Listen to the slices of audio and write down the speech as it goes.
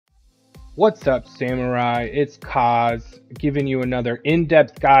What's up, Samurai? It's Kaz giving you another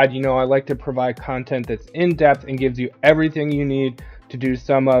in-depth guide. You know, I like to provide content that's in-depth and gives you everything you need to do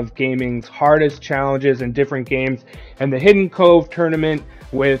some of gaming's hardest challenges and different games. And the Hidden Cove tournament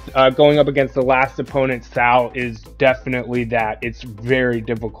with going up against the last opponent, Sal, is definitely that. It's very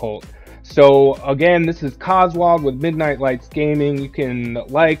difficult. So again, this is Coswald with Midnight Lights Gaming. You can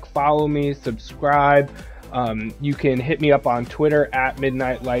like, follow me, subscribe. You can hit me up on Twitter at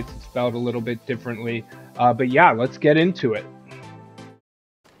Midnight Lights. It's spelled a little bit differently. But yeah, let's get into it.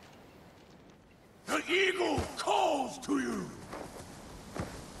 The eagle calls to you!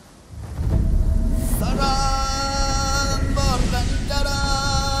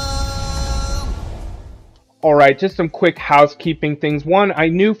 Alright, just some quick housekeeping things. One, I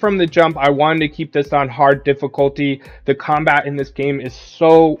knew from the jump I wanted to keep this on hard difficulty. The combat in this game is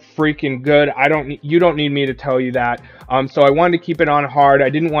so freaking good. You don't need me to tell you that. So I wanted to keep it on hard. I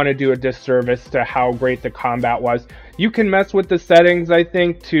didn't want to do a disservice to how great the combat was. You can mess with the settings, I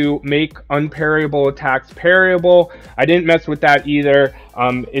think, to make unparryable attacks parryable. I didn't mess with that either.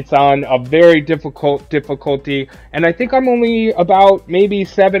 It's on a very difficult difficulty, and I think I'm only about maybe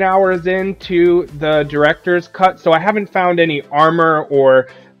 7 hours into the director's cut, so I haven't found any armor or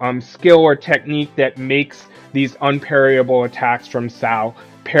skill or technique that makes these unparryable attacks from Sal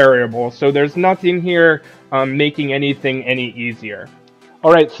parryable. So there's nothing here making anything any easier.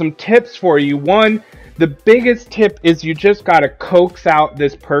 Alright, some tips for you. One, the biggest tip is you just got to coax out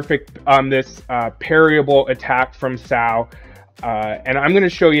this parryable attack from Sal. And I'm going to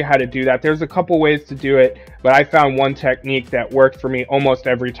show you how to do that. There's a couple ways to do it, but I found one technique that worked for me almost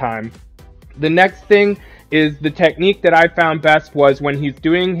every time. The next thing is the technique that I found best was when he's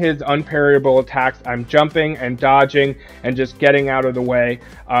doing his unparryable attacks, I'm jumping and dodging and just getting out of the way.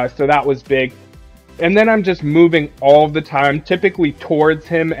 So that was big. And then I'm just moving all the time, typically towards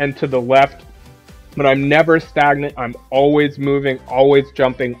him and to the left. But I'm never stagnant. I'm always moving, always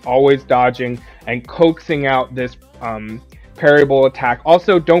jumping, always dodging, and coaxing out this parryable attack.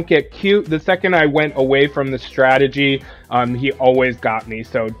 Also, don't get cute. The second I went away from the strategy, he always got me.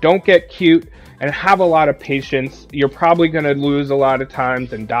 So don't get cute and have a lot of patience. You're probably going to lose a lot of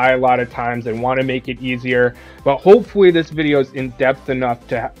times and die a lot of times and want to make it easier. But hopefully this video is in depth enough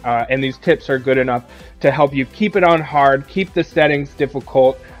to, and these tips are good enough to help you keep it on hard, keep the settings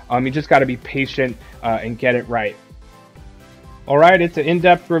difficult. You just got to be patient and get it right. Alright, it's an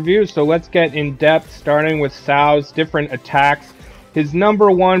in-depth review, so let's get in-depth, starting with Sal's different attacks. His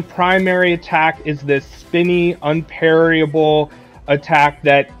number one primary attack is this spinny, unparryable attack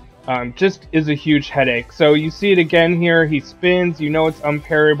that just is a huge headache. So you see it again here, he spins, you know it's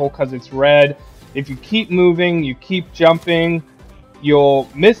unparryable because it's red. If you keep moving, you keep jumping, you'll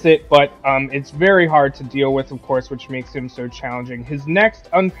miss it, but it's very hard to deal with, of course, which makes him so challenging. His next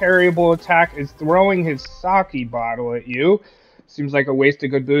unparryable attack is throwing his sake bottle at you. Seems like a waste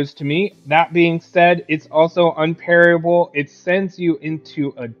of good booze to me. That being said, it's also unparryable. It sends you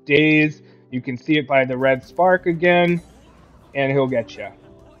into a daze. You can see it by the red spark again, and he'll get you.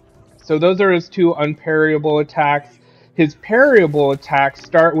 So those are his two unparryable attacks. His parryable attacks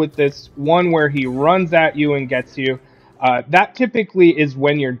start with this one where he runs at you and gets you. That typically is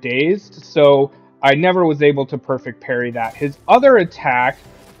when you're dazed, so I never was able to perfect parry that. His other attack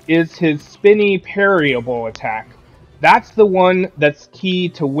is his spinny parryable attack. That's the one that's key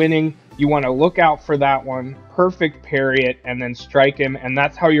to winning. You want to look out for that one, perfect parry it, and then strike him, and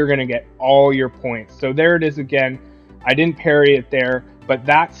that's how you're going to get all your points. So there it is again. I didn't parry it there, but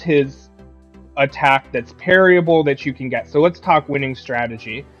that's his attack that's parryable that you can get. So let's talk winning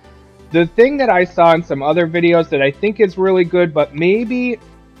strategy. The thing that I saw in some other videos that I think is really good, but maybe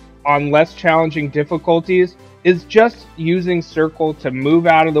on less challenging difficulties, is just using circle to move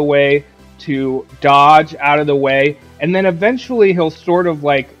out of the way, to dodge out of the way, and then eventually he'll sort of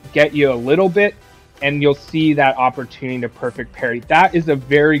like get you a little bit, and you'll see that opportunity to perfect parry. That is a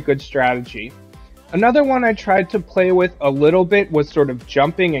very good strategy. Another one I tried to play with a little bit was sort of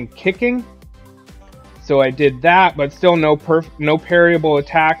jumping and kicking. So I did that, but still no parryable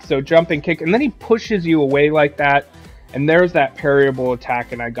attack. So jump and kick, and then he pushes you away like that, and there's that parryable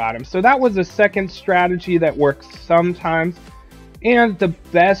attack, and I got him. So that was a second strategy that works sometimes. And the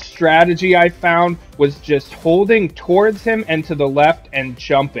best strategy I found was just holding towards him and to the left and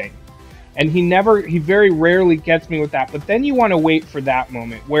jumping. And he very rarely gets me with that. But then you want to wait for that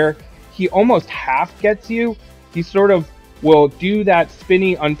moment where he almost half gets you. He sort of will do that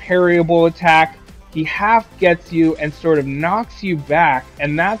spinny unparryable attack. He half gets you and sort of knocks you back.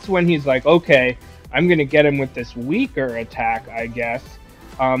 And that's when he's like, okay, I'm going to get him with this weaker attack, I guess.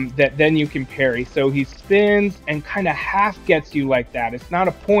 That then you can parry. So he spins and kind of half gets you like that. It's not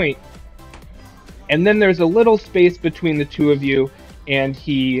a point. and then there's a little space between the two of you, and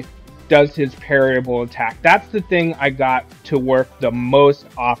he does his parryable attack. That's the thing I got to work the most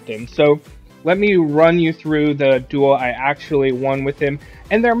often. So let me run you through the duel I actually won with him.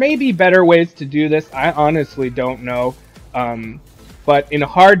 And there may be better ways to do this. I honestly don't know. But in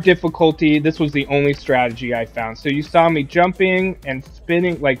hard difficulty, this was the only strategy I found. So you saw me jumping and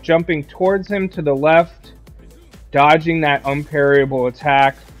spinning, like jumping towards him to the left, dodging that unparryable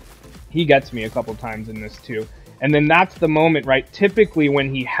attack. He gets me a couple times in this too. And then that's the moment, right? Typically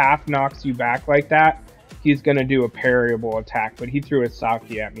when he half knocks you back like that, he's going to do a parryable attack. But he threw a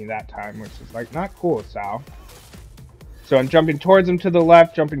Saki at me that time, which is like, not cool, Sal. So I'm jumping towards him to the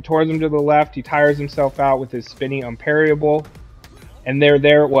left, jumping towards him to the left. He tires himself out with his spinny unparryable. And there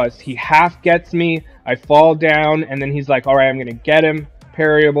it was. He half gets me. I fall down. And then he's like, all right, I'm going to get him.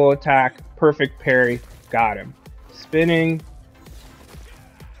 Parryable attack. Perfect parry. Got him. Spinning.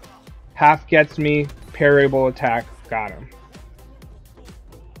 Half gets me. Parryable attack. Got him.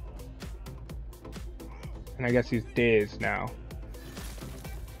 And I guess he's dazed now.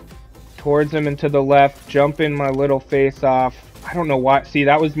 Towards him and to the left. Jumping my little face off. I don't know why. See,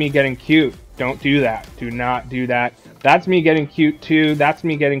 that was me getting cute. Don't do that. Do not do that. That's me getting cute too. That's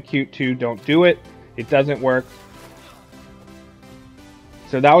me getting cute too. Don't do it. It doesn't work.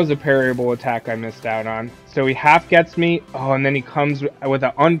 So that was a parryable attack I missed out on. So he half gets me. Oh, and then he comes with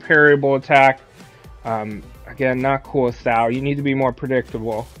an unparryable attack. Again, not cool, Sal. You need to be more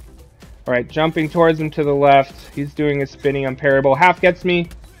predictable. Alright, jumping towards him to the left. He's doing his spinning unparryable. Half gets me.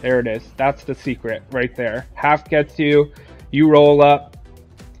 There it is. That's the secret right there. Half gets you. You roll up.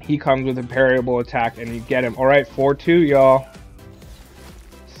 He comes with a parryable attack and you get him. Alright, 4-2, y'all.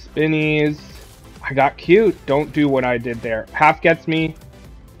 Spinnies. I got cute. Don't do what I did there. Half gets me.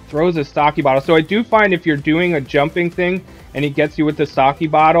 Throws a sake bottle. So I do find if you're doing a jumping thing and he gets you with the sake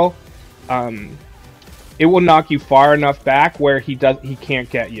bottle, it will knock you far enough back where he can't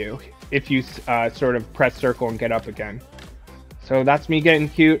get you if you sort of press circle and get up again. So that's me getting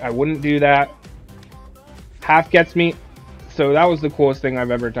cute. I wouldn't do that. Half gets me. So that was the coolest thing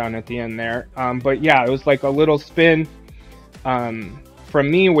I've ever done at the end there. But yeah, it was like a little spin from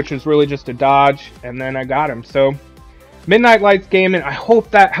me, which was really just a dodge, and then I got him. So Midnight Lights Gaming, I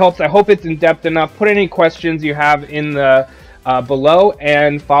hope that helps. I hope it's in depth enough. Put any questions you have in the below,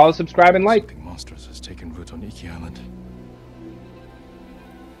 and follow, subscribe, and like. Something monstrous has taken root on Iki Island.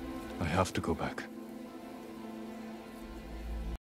 I have to go back.